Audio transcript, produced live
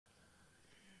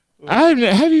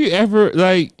Have you ever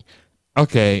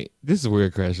okay, this is a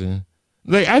weird question.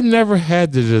 Like, I've never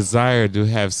had the desire to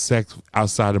have sex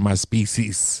outside of my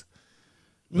species.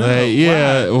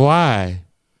 No, why?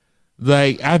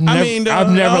 Like,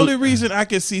 the only reason I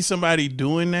can see somebody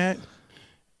doing that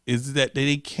is that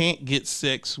they can't get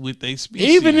sex with their species.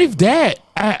 Even if that,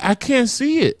 I can't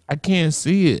see it. I can't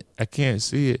see it.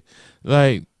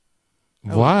 Like,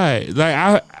 why?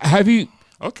 Like,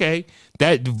 okay.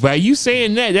 That by you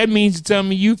saying that means you tell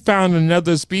me you found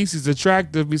another species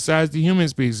attractive besides the human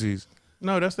species.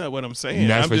 No, that's not what I'm saying.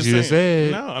 That's what you just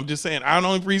said. No, I'm just saying. The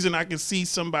only reason I can see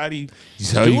somebody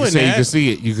so doing you can say that. You can see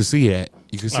it. You can see that.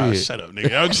 You can see it. Shut up,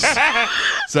 nigga.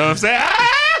 So I'm saying.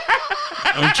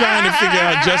 I'm trying to figure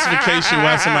out justification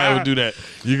why somebody would do that.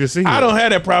 You can see. I don't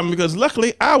have that problem because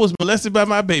luckily I was molested by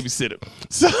my babysitter,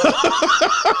 so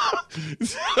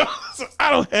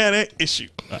I don't have that issue.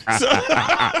 So.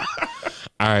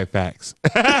 All right, facts.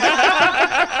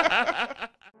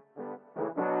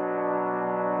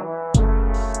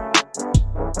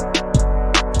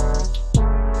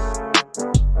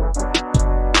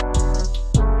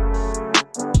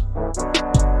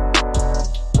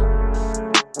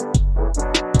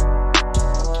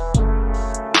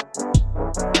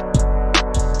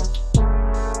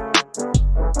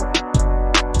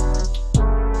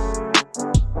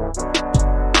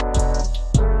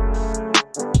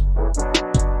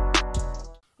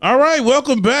 All right,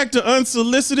 welcome back to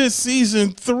Unsolicited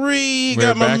Season 3.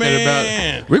 Got my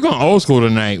man. We're going old school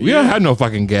tonight. We don't have no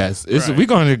fucking guests. We're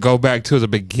going to go back to the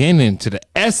beginning, to the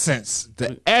essence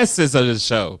of the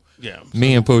show. Yeah.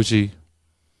 Me and Poochie.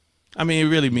 I mean, it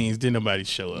really means didn't nobody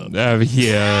show up.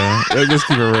 Yeah. Let's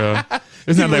keep it real.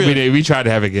 It's not like we tried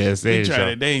to have a guest. They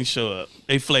ain't show up.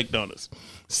 They flaked on us.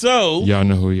 So. Y'all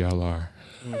know who y'all are.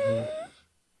 Mm-hmm.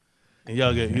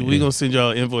 And we gonna send y'all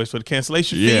an invoice for the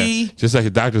cancellation fee. Just like a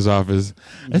doctor's office.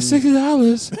 That's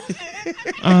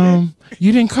 $60.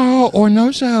 You didn't call or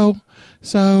no show,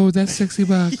 so that's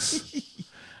 $60.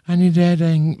 I need that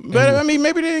thing. But I mean,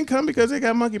 maybe they didn't come because they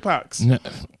got monkeypox. No,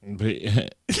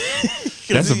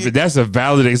 that's a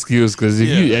valid excuse because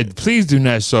please do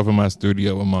not show up in my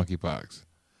studio with monkeypox.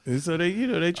 And so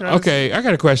they try. Okay, I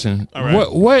got a question. All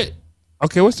right.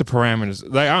 Okay, what's the parameters?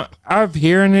 Like I've been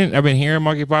hearing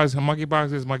monkeypox. Monkeypox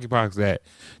this, monkeypox that.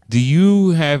 Do you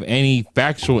have any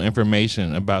factual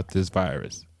information about this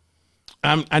virus?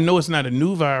 I know it's not a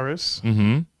new virus.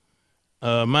 Mm-hmm.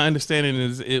 My understanding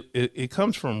is it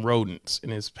comes from rodents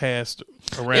and it's passed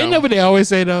around. Ain't that what they always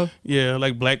say though? Yeah,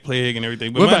 like Black Plague and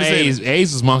everything. But what about AIDS?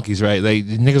 AIDS was monkeys, right? Like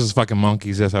the niggas was fucking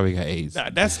monkeys. That's how we got AIDS.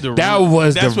 That's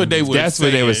what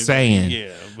they were saying.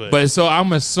 Yeah, but so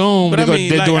I'm assuming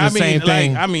they're doing the same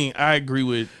thing. I mean, I agree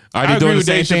with. Are they doing the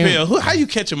same thing? How you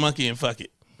catch a monkey and fuck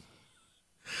it?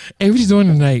 Hey, what you doing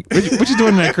tonight? What you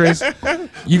doing tonight, Chris?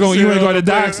 You want to go to the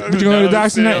docks? You going to the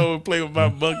docks tonight? Play with my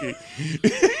monkey.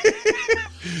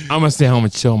 I'm gonna stay home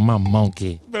and chill my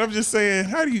monkey. But I'm just saying,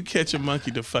 how do you catch a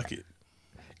monkey to fuck it?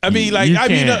 I mean, I've I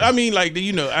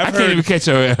can't even catch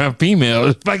a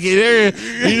female. Fuck it,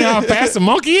 you know how fast a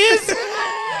monkey is.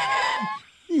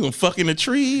 You gonna fuck in a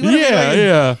tree?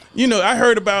 Yeah. You know, I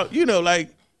heard about.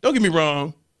 Don't get me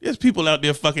wrong. There's people out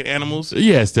there fucking animals.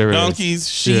 Yes, there is. Donkeys,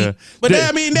 sheep. Yeah. But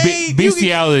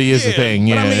bestiality is the thing.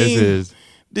 Yeah, this is.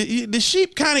 The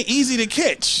sheep kind of easy to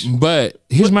catch. But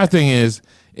here's my thing is,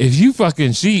 if you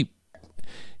fucking sheep,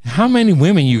 how many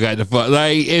women you got to fuck?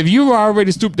 Like, if you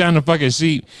already stooped down to fucking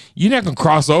sheep, you're not gonna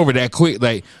cross over that quick.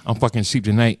 Like, I'm fucking sheep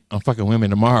tonight. I'm fucking women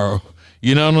tomorrow.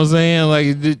 You know what I'm saying?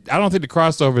 Like, I don't think the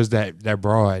crossover is that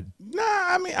broad. Nah,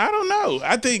 I mean, I don't know.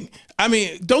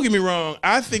 Don't get me wrong.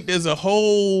 I think there's a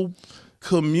whole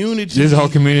community. There's a whole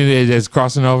community that's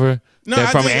crossing over. No,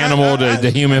 from animal to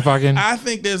human fucking. I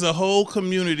think there's a whole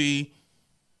community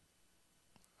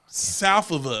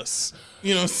south of us.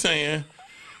 You know what I'm saying?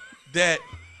 That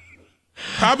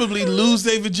probably lose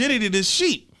their virginity to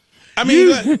sheep. I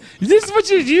mean, this is what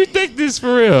you think this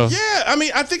for real? Yeah, I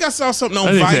mean, I think I saw something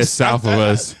on Vice. That's south of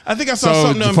us. I think I saw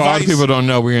something on Vice. For all the people don't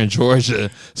know, we're in Georgia.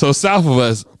 So south of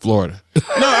us, Florida. No,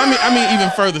 I mean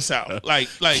even further south, like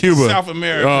Cuba. South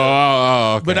America.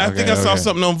 Okay, but I think I saw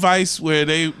something on Vice where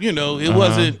they, it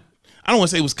wasn't. I don't want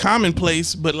to say it was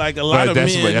commonplace, but like a lot of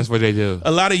men. That's what they do.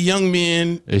 A lot of young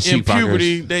men in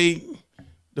puberty,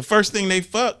 the first thing they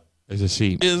fuck is a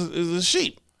sheep. Is a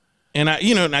sheep. And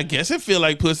I guess it feel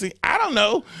like pussy. I don't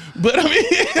know, but I mean,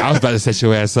 I was about to set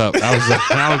your ass up. I was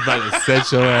about to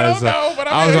set your ass up.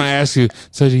 I was going to ask you.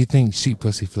 So, do you think sheep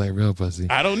pussy feel like real pussy?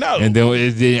 I don't know. And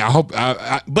then I hope.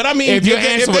 But I mean, if your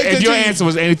answer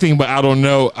was anything but I don't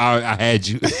know, I had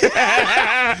you.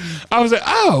 I was like,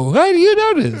 oh, how do you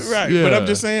know this? Right. Yeah. But I'm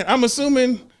just saying. I'm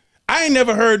assuming. I ain't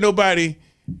never heard nobody.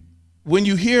 When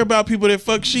you hear about people that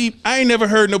fuck sheep, I ain't never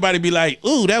heard nobody be like,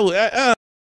 "Ooh, that was."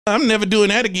 I'm never doing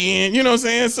that again. You know what I'm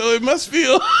saying? So it must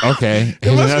feel okay.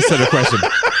 And that's the question: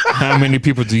 how many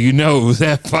people do you know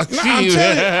that fuck sheep?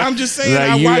 I'm just saying. Like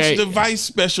I watched the Vice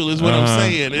special. Is what I'm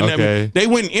saying. And okay. They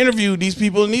went and interviewed these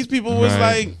people, and these people was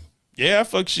like, "Yeah, I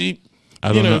fuck sheep."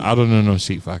 I don't know. I don't know no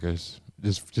sheep fuckers.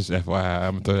 Just FYI,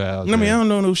 I'm gonna throw that out. I mean, I don't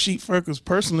know no sheep fuckers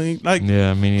personally. Like, yeah,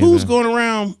 I mean, who's going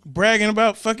around bragging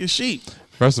about fucking sheep?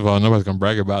 First of all, nobody's gonna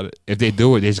brag about it. If they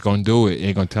do it, they're just gonna do it. They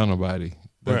ain't gonna tell nobody.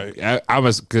 Right. I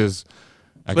was because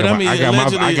I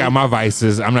got my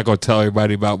vices. I'm not gonna tell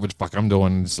everybody about what the fuck I'm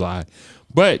doing in the slide.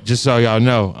 But just so y'all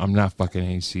know, I'm not fucking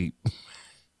any sheep.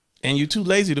 And you too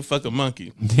lazy to fuck a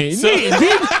monkey. Do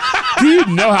you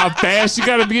know how fast you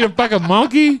gotta be to fuck a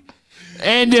monkey?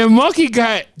 And the monkey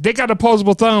got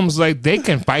opposable thumbs. Like they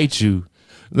can fight you.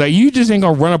 Like you just ain't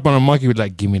gonna run up on a monkey with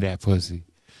like, give me that pussy.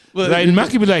 But like the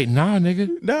monkey be like, nah,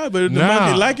 nigga. Nah, but if the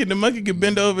monkey like it, the monkey can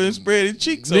bend over and spread his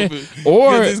cheeks open.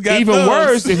 Or even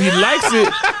worse, if he likes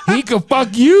it, he can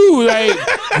fuck you. Like,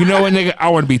 you know what, nigga? I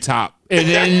want to be top. And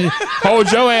then hold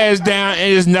your ass down,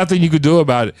 and there's nothing you could do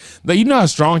about it. Like, you know how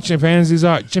strong chimpanzees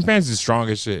are? Chimpanzees strong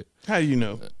as shit. How do you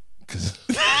know?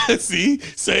 See?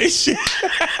 Say shit.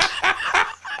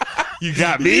 You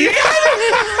got me.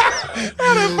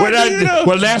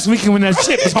 Well, last weekend when that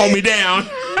shit was hold me down.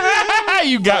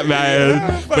 You got me,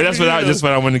 but that's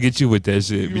what I want to get you with that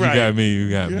shit. But right. You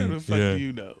got me. The fuck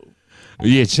you know.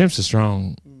 Yeah, chimps are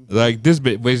strong. Like there's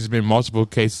been multiple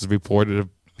cases reported of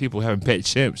people having pet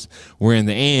chimps, where in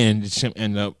the end the chimp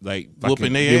end up like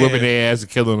whooping their ass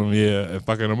and killing them, and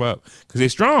fucking them up because they're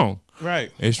strong.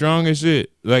 Right, they're strong as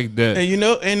shit. Like that, and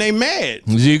and they mad.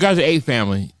 You got the ape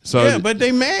family, so yeah, but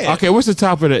they mad. Okay, what's the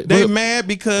top of that? They mad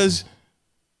because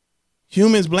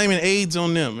humans blaming AIDS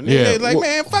on them. And they're like,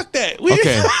 man, fuck that. We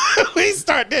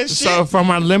start that shit. So from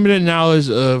my limited knowledge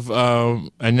of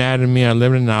anatomy, our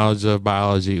limited knowledge of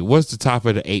biology, what's the top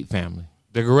of the ape family?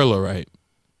 The gorilla, right?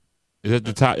 Is that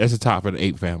the top? That's the top of the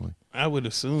ape family. I would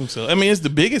assume so. I mean, it's the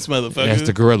biggest motherfucker. That's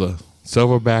the gorilla.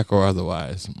 Silverback or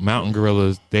otherwise. Mountain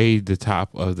gorillas, they the top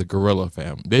of the gorilla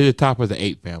family. They're the top of the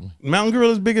ape family. Mountain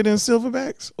gorillas bigger than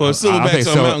silverbacks? Or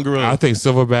silverbacks or mountain gorillas? I think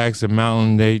silverbacks and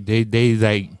mountain,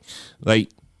 they like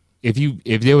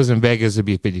if there was in Vegas, it'd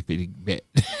be a 50-50 bet.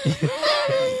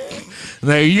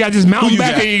 Like you got this mountain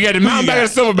back and you got the mountain back and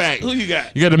silverback. Who you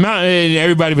got? You got the mountain and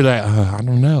everybody be like, I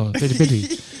don't know,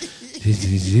 50-50.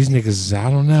 These niggas, I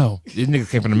don't know. These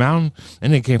niggas came from the mountain,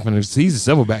 and they came from he's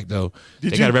a silverback though. They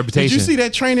got a reputation. Did you see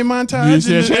that training montage? You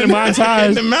see that training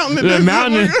montage? The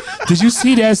mountain. Did you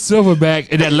see that silverback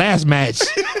in that last match?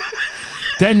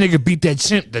 That nigga beat that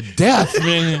chimp to death,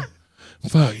 man.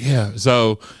 Fuck yeah.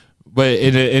 So, but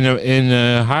in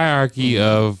a hierarchy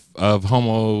of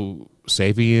Homo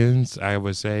sapiens, I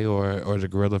would say, or the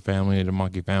gorilla family or the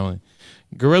monkey family,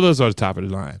 gorillas are the top of the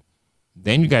line.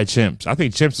 Then you got chimps. I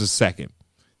think chimps is second.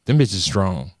 Them bitches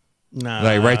strong. Nah.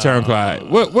 Like right turn Clyde.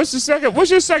 What's the second? What's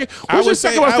your second? What's your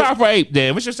second most powerful ape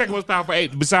then? What's your second most powerful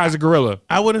ape besides the gorilla?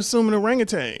 I would assume an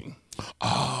orangutan.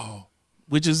 Oh.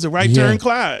 Which is the right turn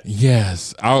Clyde.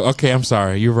 Yes. Okay, I'm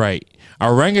sorry. You're right.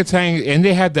 Orangutan, and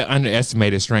they have the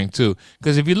underestimated strength too.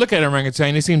 Because if you look at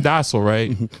orangutan, they seem docile,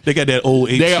 right? They got that old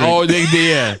ape strength.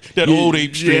 Yeah. That old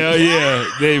ape strength. Yeah.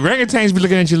 The orangutans be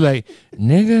looking at you like,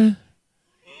 nigga,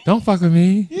 don't fuck with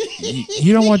me.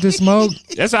 You don't want this smoke.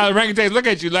 That's how orangutans look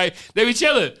at you. Like, they be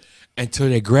chilling until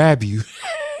they grab you.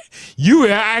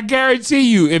 I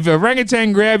guarantee you, if an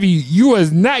orangutan grab you, you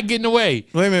was not getting away.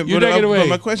 Wait a minute. You're not getting away. But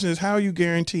my question is, how are you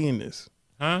guaranteeing this?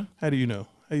 Huh? How do you know?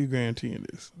 How you guaranteeing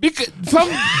this? Because from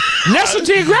National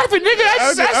Geographic, nigga.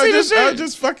 I see the shit. I'm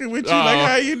just fucking with you. Like,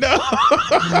 how you know?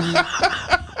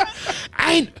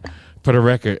 I ain't. For the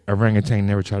record, orangutan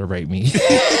never try to rape me.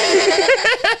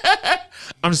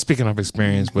 I'm just speaking of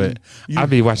experience, but I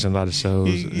be watching a lot of shows.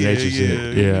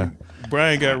 Yeah.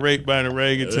 Brian got raped by an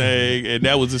orangutan, and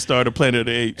that was the start of Planet of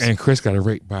the Apes. And Chris got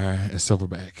raped by a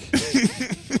silverback.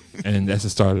 And that's the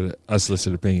start of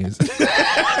Unsolicited Opinions.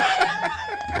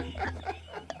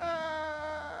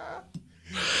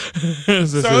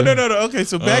 So no. Okay,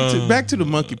 so back to the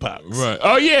monkeypox. Right.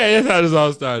 Oh yeah, that's how this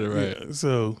all started, right? Yeah,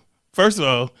 so first of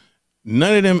all,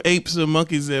 none of them apes or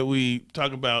monkeys that we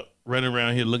talk about running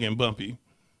around here looking bumpy,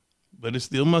 but it's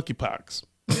still monkeypox.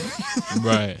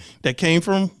 Right.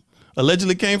 That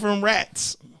allegedly came from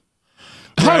rats.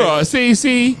 Hold on,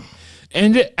 see,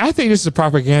 and I think this is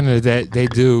propaganda that they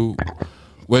do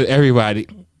with everybody.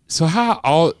 So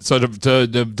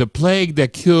the plague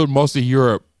that killed most of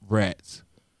Europe, rats,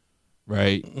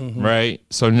 right? Mm-hmm. Right.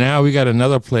 So now we got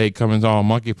another plague coming on,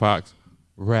 monkeypox,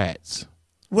 rats.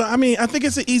 Well, I mean, I think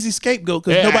it's an easy scapegoat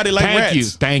because nobody like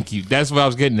rats. Thank you. That's what I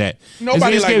was getting at.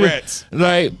 Nobody like rats.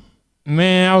 Like,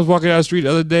 man, I was walking down the street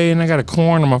the other day and I got a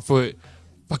corn on my foot.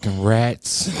 Fucking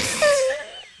rats.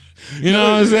 You know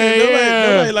what I'm saying?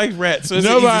 Nobody likes rats. So it's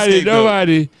an easy scapegoat.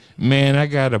 Nobody. Man, I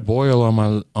got a boil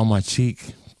on my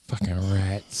cheek. Fucking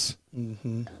rats.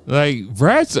 Like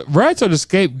rats are the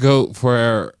scapegoat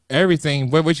for everything.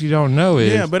 But what you don't know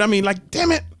is, yeah. But I mean, like,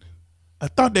 damn it. I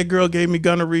thought that girl gave me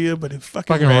gonorrhea, but it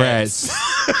fucking rats.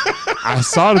 I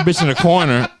saw the bitch in the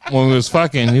corner when we was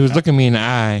fucking. He was looking me in the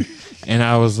eye, and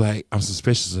I was like, I'm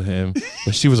suspicious of him.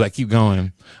 But she was like, keep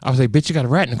going. I was like, bitch, you got a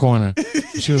rat in the corner.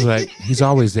 And she was like, he's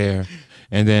always there.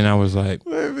 And then I was like,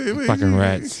 fucking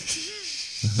rats.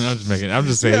 I'm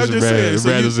just saying, it's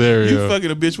random scenario. You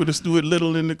fucking a bitch with a Stuart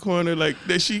Little in the corner like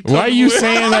that. Why are you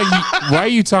saying like? Why are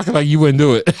you talking like you wouldn't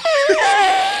do it?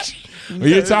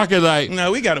 You're talking like,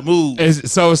 no, we gotta move.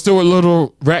 So Stuart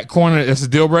Little rat corner. That's a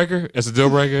deal breaker. That's a deal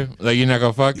breaker. Like you're not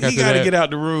gonna fuck. He gotta get out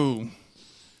the room.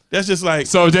 That's just like.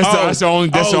 So that's the only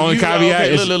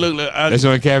caveat. Okay, look. That's the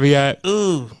only caveat.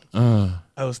 Ooh.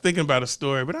 I was thinking about a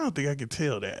story, but I don't think I could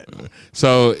tell that.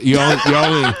 So your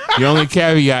only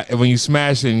caveat when you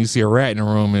smash it and you see a rat in the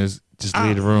room is just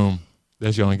leave the room.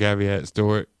 That's your only caveat,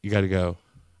 Stuart. You got to go.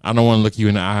 I don't want to look you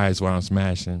in the eyes while I'm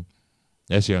smashing.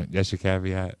 That's your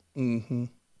caveat. Mm-hmm.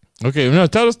 Okay, no,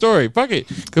 tell the story. Fuck it,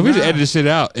 because we just edit this shit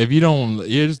out. If you don't,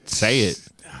 you just say it.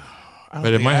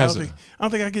 But it might have. I don't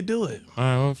think I could do it. All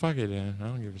right, well, fuck it then. I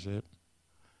don't give a shit.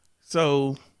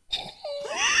 So,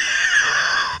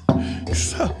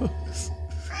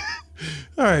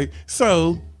 all right.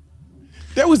 So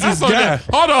there was this guy.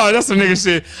 Hold on, that's some nigga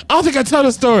shit. I don't think I tell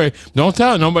the story. Don't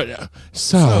tell nobody.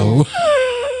 So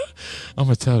I'm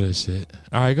gonna tell this shit.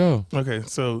 All right, go. Okay,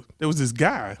 so there was this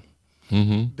guy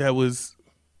that was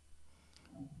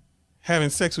having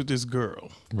sex with this girl.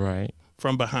 Right.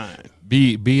 From behind.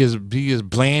 Be as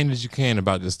bland as you can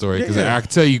about this story because I can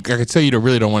tell you that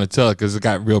really don't want to tell it because it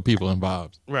got real people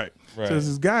involved. Right. So there's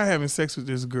this guy having sex with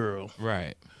this girl.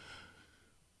 Right.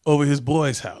 Over his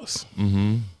boy's house.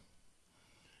 Mm-hmm.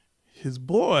 His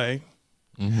boy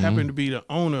happened to be the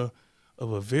owner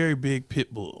of a very big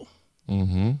pit bull.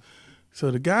 Mm-hmm.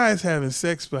 So the guy's having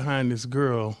sex behind this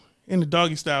girl in the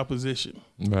doggy style position.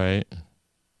 Right.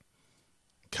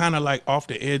 Kind of like off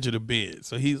the edge of the bed.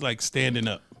 So he's like standing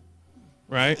up.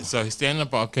 Right? So he's standing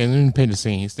up. Okay, let me paint the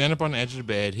scene. He's standing up on the edge of the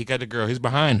bed. He got the girl. He's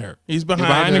behind her. He's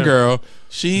behind the girl.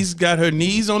 She's got her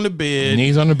knees on the bed.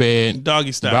 Knees on the bed.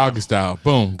 Doggy style. Doggy style.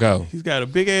 Boom, go. He's got a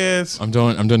big ass. I'm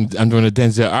doing a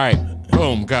Denzel. All right.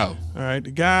 Boom, go. All right.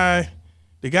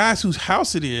 The guys whose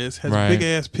house it is has a big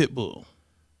ass pit bull.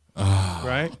 Oh,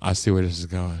 right? I see where this is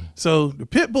going. So the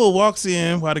pit bull walks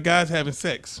in while the guy's having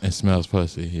sex. It smells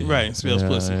pussy. Yeah. Right. It smells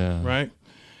pussy. Yeah. Right.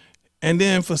 And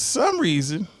then for some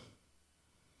reason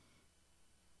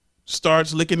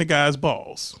starts licking the guy's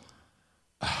balls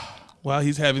while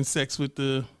he's having sex with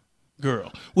the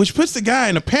girl, which puts the guy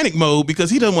in a panic mode because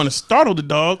he doesn't want to startle the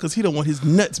dog because he don't want his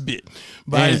nuts bit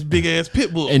by his big ass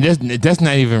pit bull. And that's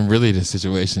not even really the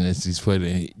situation that he's put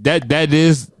in. That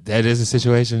is a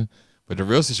situation, but the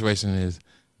real situation is,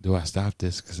 do I stop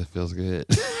this because it feels good?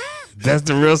 That's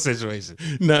the real situation.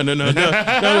 No.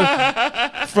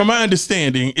 From my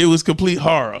understanding, it was complete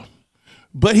horror,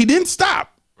 but he didn't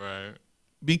stop. Right.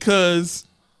 Because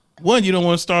one, you don't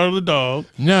want to startle the dog.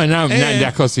 No, not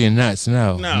that close to your nuts.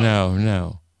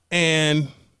 No. And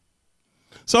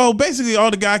so basically all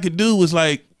the guy could do was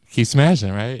like keep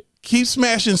smashing, right? Keep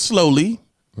smashing slowly.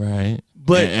 Right.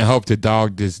 But and hope the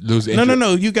dog just lose interest.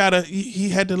 No. You gotta he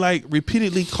had to like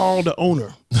repeatedly call the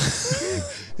owner.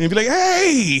 And be like,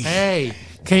 hey,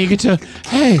 can you get your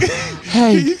hey,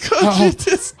 can you go get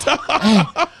this dog?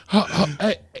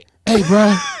 Hey,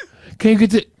 bro. Can you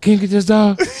get this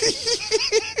dog?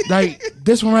 Like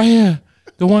this one right here,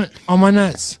 the one on my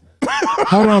nuts.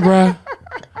 Hold on, bro.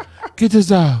 Get this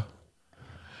dog.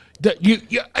 You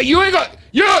ain't gonna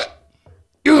you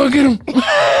gonna get him.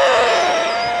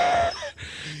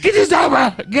 Get this dog,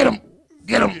 bro. Get him.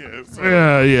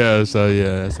 Yeah. So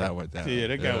that's how it went down. Yeah,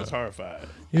 that guy was horrified.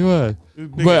 He was.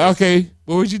 But okay,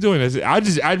 what was you doing?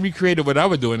 I recreated what I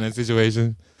would do in that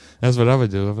situation. That's what I would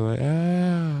do. I'd be like,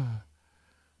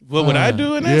 what would I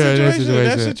do in that situation?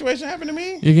 If that situation happened to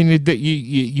me?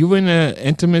 You in an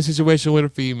intimate situation with a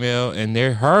female, and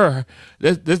they're her.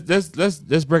 Let's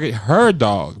break it. Her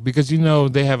dog, because they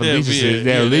have allegiances.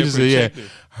 They have allegiances. Yeah,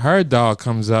 her dog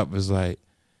comes up is like,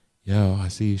 yo, I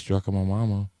see you struck on my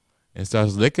mama, and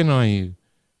starts licking on you,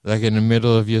 like in the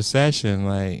middle of your session,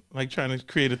 like trying to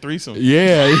create a threesome.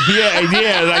 Yeah,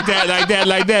 like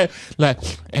that. Like,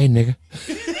 hey, nigga,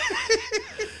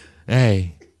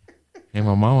 hey. And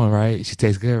my mama, right? She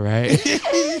tastes good, right?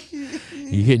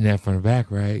 You hitting that from the back,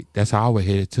 right? That's how I would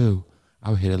hit it too.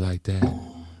 I would hit it like that.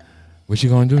 What you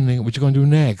gonna do, nigga? What you gonna do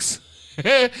next?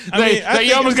 You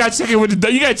almost got chicken with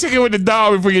the. You got chicken with the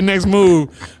dog before your next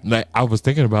move. Like I was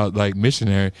thinking about like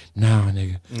missionary. Nah,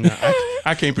 nigga. Nah,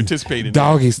 I can't participate in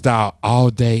doggy style all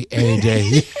day, every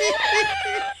day.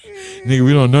 Nigga,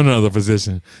 we don't know no other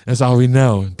position. That's all we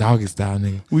know. Doggy style,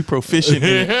 nigga. We proficient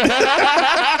in it.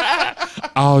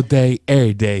 All day,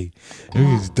 every day. We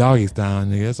just doggy style,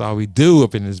 nigga. That's all we do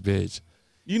up in this bitch.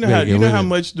 You know how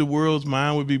much the world's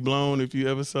mind would be blown if you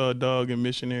ever saw a dog in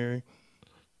missionary?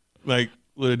 Like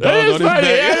with a dog on his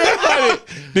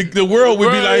back. The world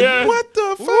would be like, what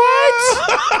the fuck?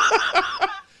 What?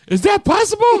 Is that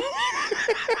possible?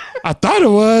 I thought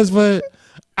it was, but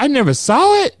I never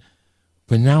saw it.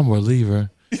 But now I'm a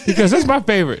believer because that's my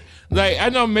favorite. Like I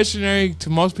know missionary to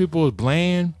most people is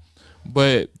bland,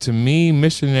 but to me,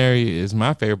 missionary is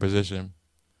my favorite position.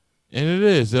 And it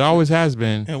is. It always has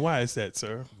been. And why is that,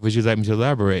 sir? Would you like me to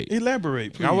elaborate?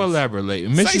 Elaborate, please. I will elaborate.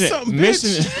 Say something, bitch.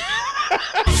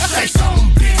 Say something,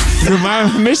 bitch.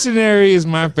 My missionary is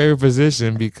my favorite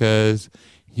position because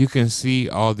you can see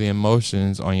all the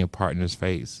emotions on your partner's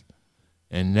face.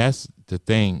 And that's the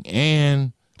thing.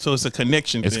 And so it's a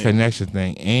connection thing. It's a connection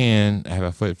thing. And I have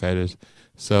a foot fetish.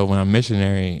 So when I'm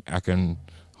missionary, I can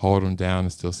hold them down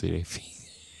and still see their feet.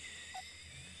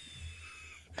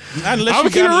 I'm gonna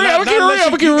keep it real. I'm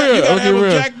gonna keep it real. You gotta have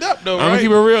them jacked up, though, right? I'm gonna keep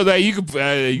it real. That you can,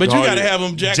 but you gotta have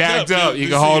them jacked up. You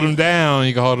can hold them down.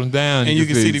 You can hold them down, and you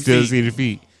can see the still feet. see the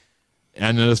feet.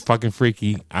 I know that's fucking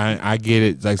freaky. I get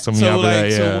it. Like some of y'all, like,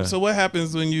 yeah. So what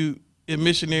happens when you in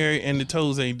missionary and the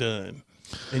toes ain't done,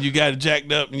 and you got it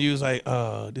jacked up, and you was like,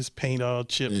 oh, this paint all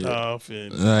chipped off,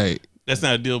 and like. That's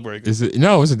not a deal breaker.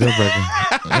 No, it's a deal breaker.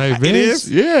 Like, bitch, it is?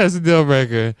 Yeah, it's a deal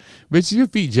breaker. Bitch, your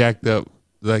feet jacked up.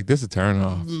 Like, this a turn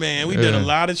off. Man, we did a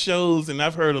lot of shows, and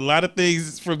I've heard a lot of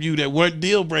things from you that weren't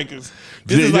deal breakers.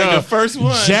 This is like the first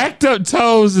one. Jacked up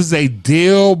toes is a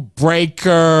deal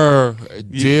breaker.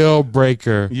 Deal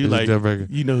breaker. You like, deal breaker.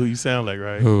 You know who you sound like,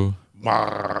 right? Who?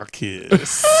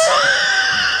 Marcus.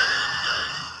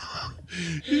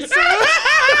 You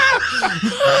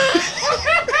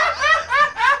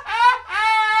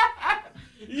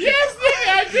Yes, nigga,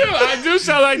 I do. I do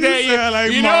sound like that.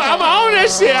 You know, I'm on that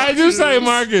shit. I do sound like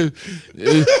Marcus.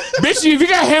 Bitch, if you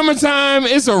got hammer time,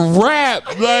 it's a wrap.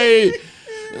 Like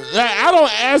I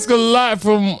don't ask a lot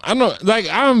from.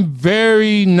 I'm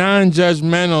very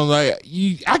non-judgmental. Like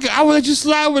I will let you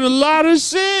slide with a lot of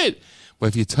shit. But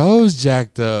if your toes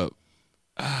jacked up,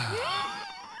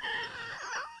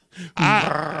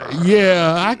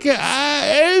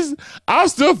 I'll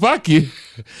still fuck you,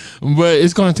 but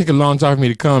it's gonna take a long time for me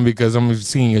to come because I'm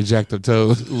seeing your jacked up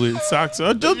toes with socks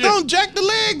on. Don't jack the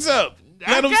legs up.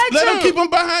 Let them keep them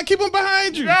behind. Keep them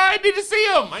behind you. No, I need to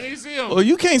see them. Well,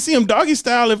 you can't see them doggy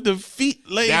style if the feet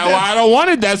lay down. Well, I don't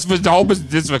want it. That's what the whole.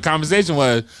 This the conversation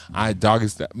was. I doggy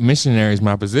style. Missionary is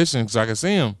my position, so I can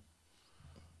see them.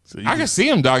 So I can see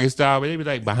them doggy style, but they be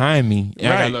like behind me.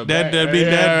 Right.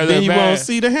 Then you won't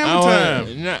see the hammer time.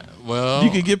 Well, you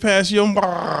can get past your.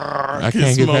 I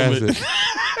can't get past it.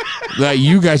 Like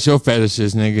you got your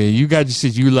fetishes, nigga. You got the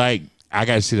shit you like. I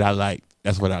got the shit I like.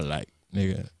 That's what I like,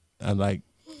 nigga. I like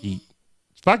eat.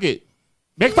 Fuck it.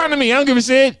 Make fun of me. I don't give a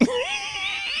shit.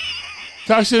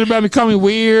 Talk shit about me. Call me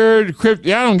weird. Crypt.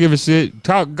 I don't give a shit.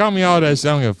 Call me all that shit.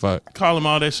 I don't give a fuck. Call them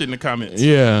all that shit in the comments.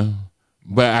 Yeah.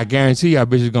 But I guarantee y'all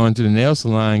bitches going to the nail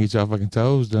salon and get y'all fucking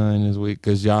toes done this week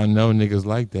because y'all know niggas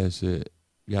like that shit.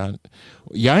 Y'all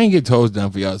ain't get toes done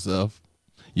for yourself.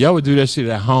 Y'all would do that shit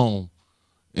at home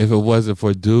if it wasn't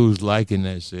for dudes liking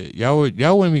that shit. Y'all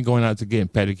wouldn't be going out to getting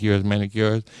pedicures,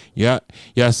 manicures. Y'all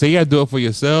say y'all do it for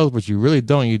yourselves, but you really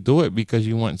don't. You do it because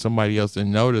you want somebody else to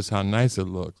notice how nice it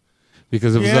looks.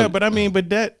 Because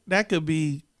that could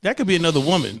be another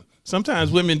woman.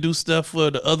 Sometimes women do stuff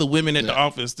for the other women at the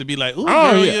office to be like, ooh,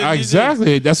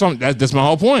 exactly. That's my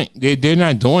whole point. They're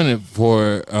not doing it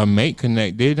for a mate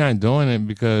connect. They're not doing it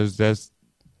because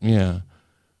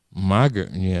my girl.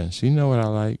 Yeah, she know what I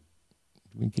like.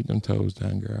 We keep them toes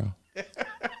down, girl.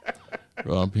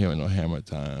 Bro, I'm here with no hammer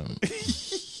time.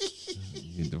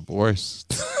 You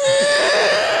divorced.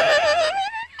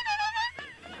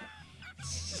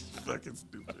 Fucking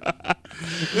stupid.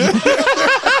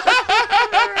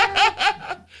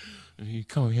 You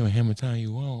come over here with hammer time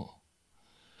you want.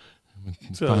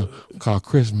 Call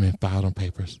Christmas and file them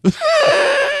papers.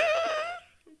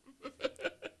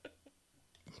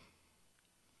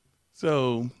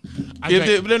 So,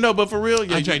 but for real,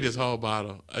 I drank this whole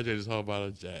bottle. Of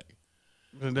Jack.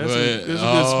 That's a good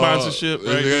sponsorship,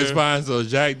 right? It's a good sponsor.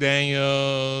 Jack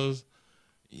Daniels,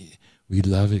 We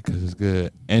love it because it's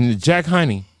good. And the Jack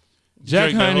Honey. Jack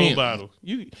Drink that Honey. whole bottle.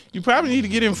 You probably need to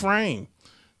get in frame.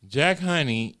 Jack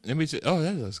Honey. Let me tell. Oh,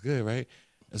 that looks good, right?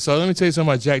 So let me tell you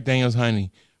something about Jack Daniel's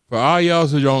Honey. For all y'all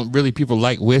who don't really people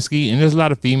like whiskey, and there's a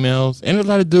lot of females and a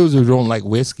lot of dudes who don't like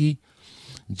whiskey,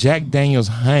 Jack Daniel's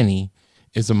Honey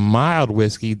is a mild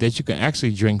whiskey that you can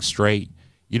actually drink straight.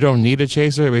 You don't need a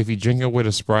chaser, but if you drink it with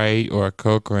a Sprite or a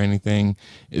Coke or anything,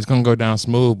 it's gonna go down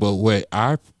smooth. But what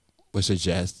I would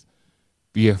suggest,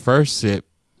 be your first sip,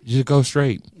 just go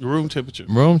straight. Room temperature.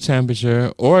 Room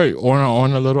temperature, or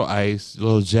on a little ice, a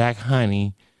little Jack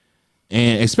Honey,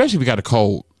 and especially if you got a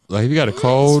cold. Like if you got a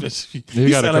cold, you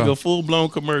sound like a full blown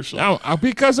commercial.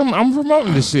 Because I'm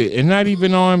promoting this shit, and not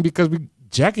even on because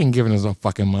Jack ain't giving us no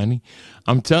fucking money.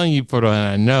 I'm telling you, for the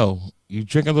I know, you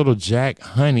drink a little Jack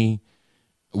Honey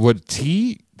with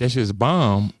tea. That shit's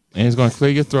bomb, and it's gonna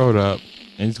clear your throat up,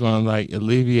 and it's gonna like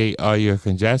alleviate all your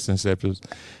congestion symptoms.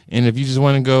 And if you just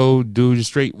want to go do the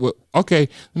straight, okay,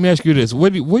 let me ask you this: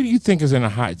 what do you think is in a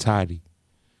hot toddy?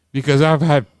 Because I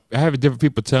have different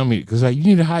people tell me, because like, you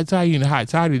need a hot toddy,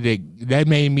 that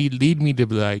made me lead me to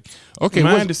be like, okay,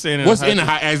 what's in a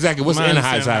hot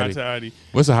toddy?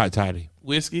 What's a hot toddy?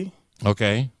 Whiskey.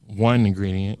 Okay, one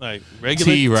ingredient. Like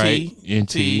regular tea, right? And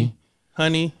tea,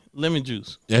 honey, lemon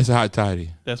juice. That's a hot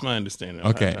toddy. That's my understanding.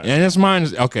 Okay, and that's mine.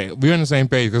 Okay, we're on the same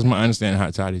page because my understanding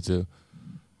hot toddy too.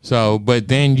 So, but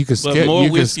then you can skip more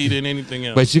whiskey than anything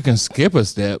else. But you can skip a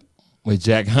step with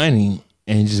Jack Honey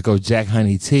and just go Jack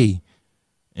Honey tea.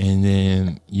 And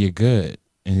then you're good.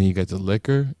 And then you got the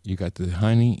liquor, you got the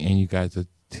honey, and you got the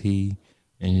tea,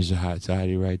 and there's your hot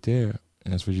toddy right there.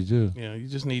 And that's what you do. Yeah, you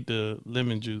just need the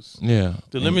lemon juice. Yeah.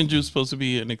 The lemon juice is supposed to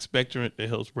be an expectorant that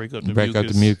helps break up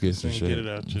the mucus and shit. Get it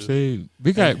out. See,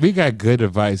 we got good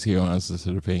advice here on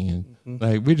Unsolicited Opinion. Mm-hmm.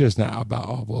 Like, we're just not about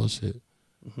all bullshit.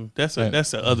 Mm-hmm. That's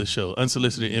the other show,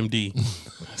 Unsolicited MD.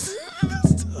 That's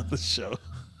the other show.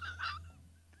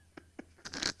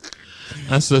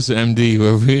 Unsolicited MD,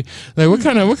 where we like, what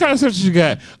kind of symptoms you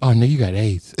got? Oh, nigga, you got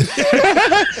AIDS.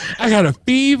 I got a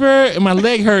fever and my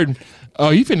leg hurting. Oh,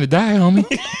 you finna die, homie.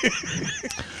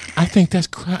 I think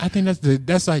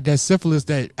that's like that syphilis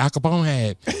that Al Capone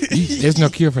had. There's no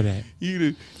cure for that.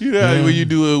 You know how when you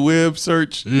do a web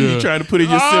search, you try to put in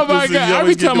your symptoms. Oh my God! I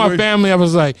be telling my family, I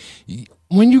was like,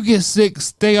 when you get sick,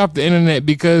 stay off the internet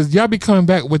because y'all be coming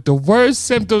back with the worst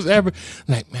symptoms ever.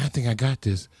 Like, man, I think I got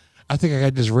this. I think I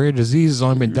got this rare disease. It's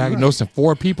only been diagnosed in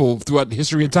 4 people throughout the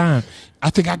history of time. I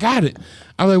think I got it.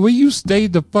 I'm like, will you stay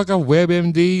the fuck up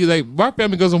WebMD? Like, my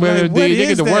family goes on WebMD. They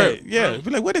get to work. Yeah. Be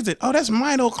like, what is it? Oh, that's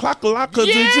minococcal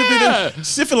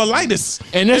syphilitis.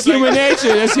 And that's human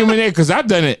nature. That's human nature. Because I've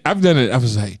done it. I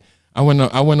was like, I went on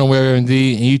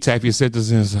WebMD and you type your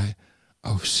symptoms and it's like,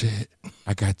 oh shit,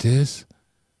 I got this.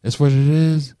 That's what it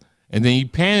is. And then you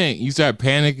panic. You start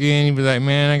panicking. You be like,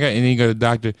 man, and then you go to the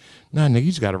doctor. Nah, nigga,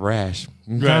 you just got a rash.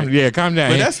 Right. Calm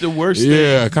down. But that's the worst thing.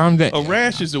 Yeah, calm down. A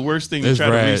rash is the worst thing to try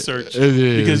to research.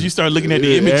 Because you start looking at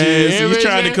the images and you're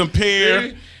trying to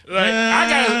compare. Like,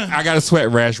 I got a sweat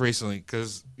rash recently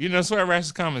because, sweat rash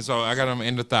is coming. So I got them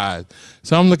in the thighs.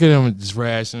 So I'm looking at them with this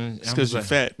rash. And it's because you're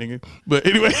fat, nigga. But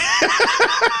anyway.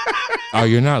 Oh,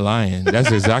 you're not lying.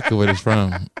 That's exactly what it's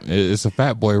from. It's a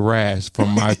fat boy rash from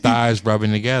my thighs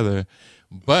rubbing together.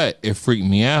 But it freaked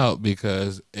me out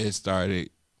because it started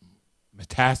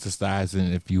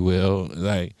metastasizing, if you will.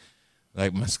 Like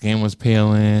my skin was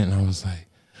peeling, and I was like,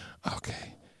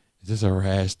 okay, is this a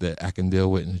rash that I can deal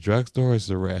with in the drugstore, or is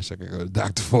it a rash I can go to the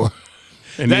doctor for?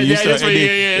 And then you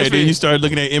start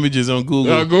looking at images on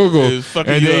Google. And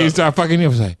then you start fucking it. I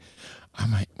was like, I'm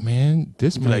like, man,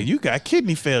 this might... Like, you got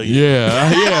kidney failure.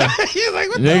 Yeah. You're like,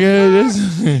 what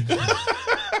the fuck?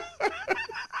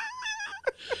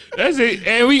 That's it.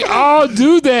 And we all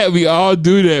do that. We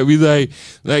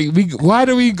why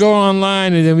do we go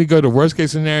online and then we go to worst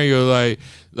case scenario? Like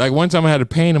one time I had a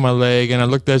pain in my leg and I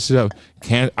looked that shit up.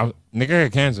 Nigga, I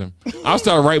got cancer. I'll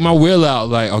start writing my will out.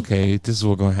 Like, okay, this is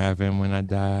what's going to happen when I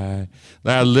die.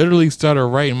 Like, I literally started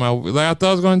writing I thought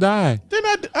I was going to die. Then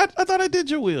I thought I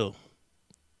did your will.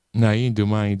 No, you didn't do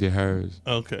mine. You did hers.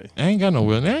 Okay. I ain't got no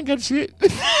will. I ain't got shit.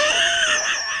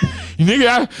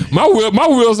 Nigga, my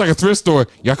will's like a thrift store.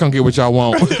 Y'all come get what y'all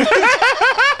want.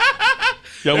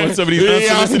 Y'all want some of these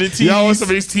unsolicited teas? Y'all want some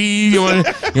of these teas? You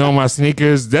want my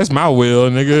sneakers? That's my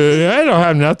will, nigga. I don't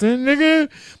have nothing,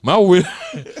 nigga. My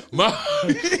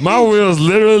will is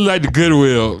literally like the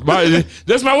Goodwill.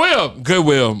 That's my will.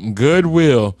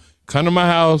 Goodwill. Come to my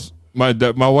house. My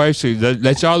wife should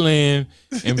let y'all in,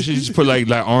 and she just put like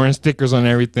orange stickers on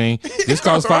everything. This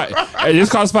costs $5.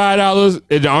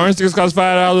 The orange stickers cost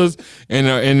 $5,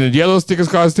 and the yellow stickers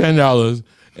cost $10.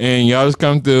 and y'all just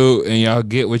come through and y'all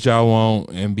get what y'all want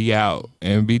and be out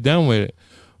and be done with it.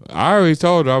 I already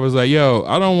told her, I was like, yo,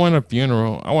 I don't want a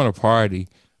funeral. I want a party.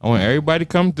 I want everybody to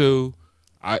come through.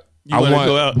 I want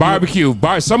go out, barbecue.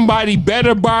 Somebody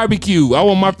better barbecue. I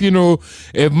want my funeral.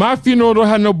 If my funeral don't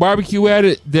have no barbecue at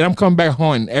it, then I'm coming back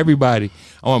haunting everybody.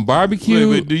 I want barbecue.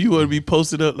 Wait, do you want to be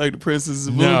posted up like the Princess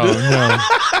of No.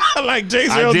 like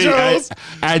James Earl Jones?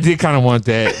 I did kind of want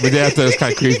that, but then I thought it was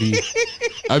kind of creepy.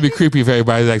 I'd be creepy if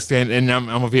everybody's like standing, and I'm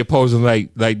gonna be posing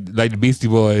like the Beastie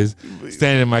Boys,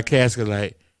 standing in my casket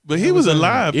like. But he was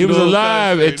alive. He was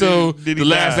alive until the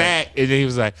last act, and then he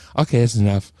was like, "Okay, that's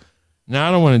enough." Now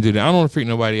I don't want to do that. I don't want to freak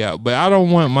nobody out, but I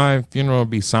don't want my funeral to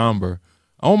be somber.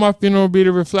 I want my funeral to be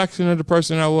the reflection of the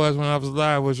person I was when I was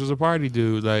alive, which was a party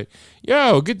dude. Like,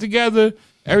 yo, get together,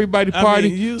 everybody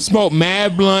party, smoke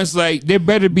mad blunts. Like, there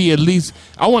better be at least,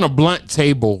 I want a blunt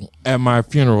table at my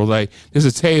funeral. Like, there's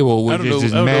a table with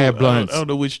just mad blunts. I don't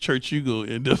know which church you go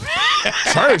end up.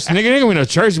 Church, nigga, ain't gonna be no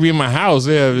church. Be in my house.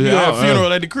 Yeah, you got a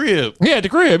funeral at the crib. Yeah, at the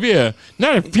crib. Yeah,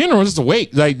 not a funeral, just a wake.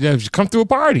 Like, just come through a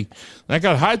party. I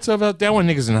got a hot tub out there. I want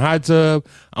niggas in the hot tub.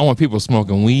 I want people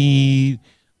smoking weed.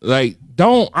 Like,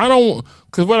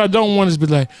 because what I don't want is be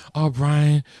like, oh,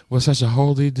 Brian was such a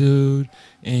holy dude,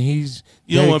 and he's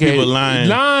you don't want people lying,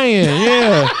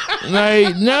 yeah.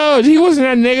 Like, no, he wasn't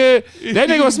that nigga. That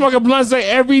nigga was smoking blunts like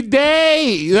every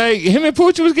day. Like, him and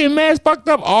Poochie was getting mad fucked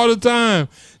up all the time.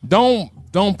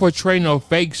 Don't portray no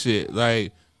fake shit.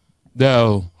 Like,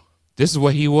 no, this is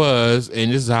what he was,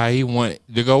 and this is how he wanted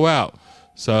to go out.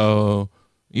 So.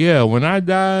 Yeah, when I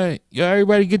die,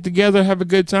 everybody get together, have a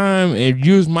good time, and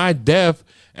use my death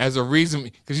as a reason.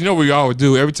 Because you know what we all would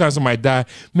do every time somebody die.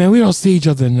 Man, we don't see each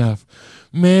other enough.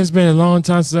 Man, it's been a long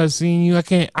time since I've seen you. I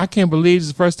can't believe it's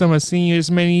the first time I've seen you this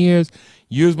many years.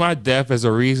 Use my death as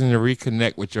a reason to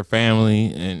reconnect with your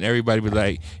family, and everybody be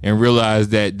like, and realize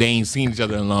that they ain't seen each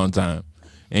other in a long time.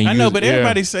 And I know, but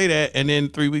everybody say that, and then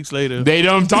 3 weeks later they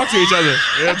don't talk to each other.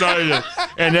 They don't talk to each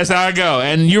other, and that's how I go.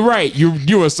 And you're right.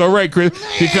 You were so right, Chris.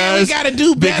 Because we gotta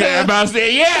do better. About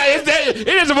saying, it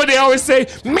is what they always say.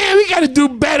 Man, we gotta do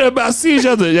better about seeing each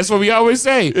other. That's what we always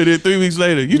say. And then 3 weeks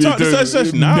later, you talk to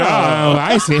such. No,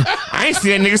 I ain't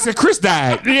seen that nigga since Chris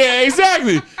died. Yeah,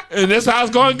 exactly. And that's how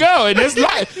it's gonna go. And that's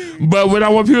life. But what I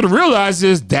want people to realize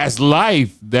is that's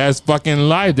life. That's fucking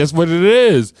life. That's what it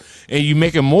is. And you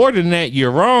make it more than that,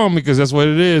 you're wrong, because that's what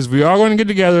it is. We all going to get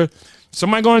together.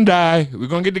 Somebody going to die. We're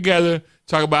going to get together,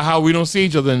 talk about how we don't see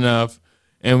each other enough.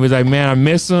 And we're like, man, I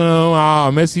miss him. Oh, I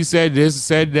miss he said this,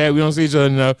 said that. We don't see each other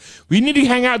enough. We need to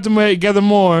hang out together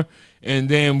more. And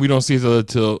then we don't see each other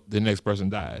until the next person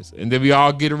dies. And then we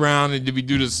all get around and then we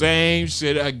do the same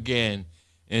shit again.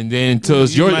 And then until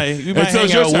it's your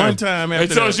turn. One time after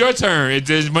until it's your turn.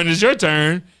 When it's your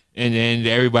turn. And then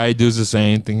everybody does the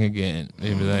same thing again.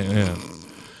 They be like, yeah.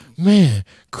 Man,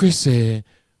 Chris said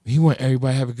he want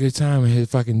everybody to have a good time in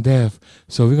his fucking death.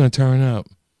 So we're going to turn up.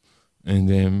 And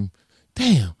then,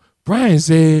 damn, Brian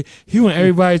said he want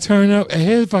everybody to turn up at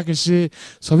his fucking shit.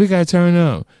 So we got to turn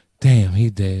up. Damn, he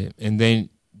dead. And then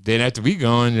after we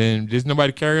gone, then there's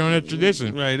nobody carrying on that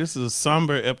tradition. Right, this is a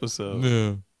somber episode.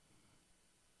 Yeah.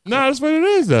 No, that's what it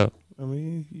is, though. I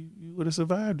mean, you would have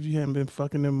survived if you hadn't been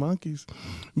fucking them monkeys.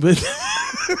 But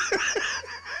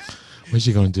what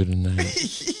you gonna do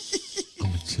tonight?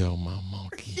 I'm gonna tell my mom.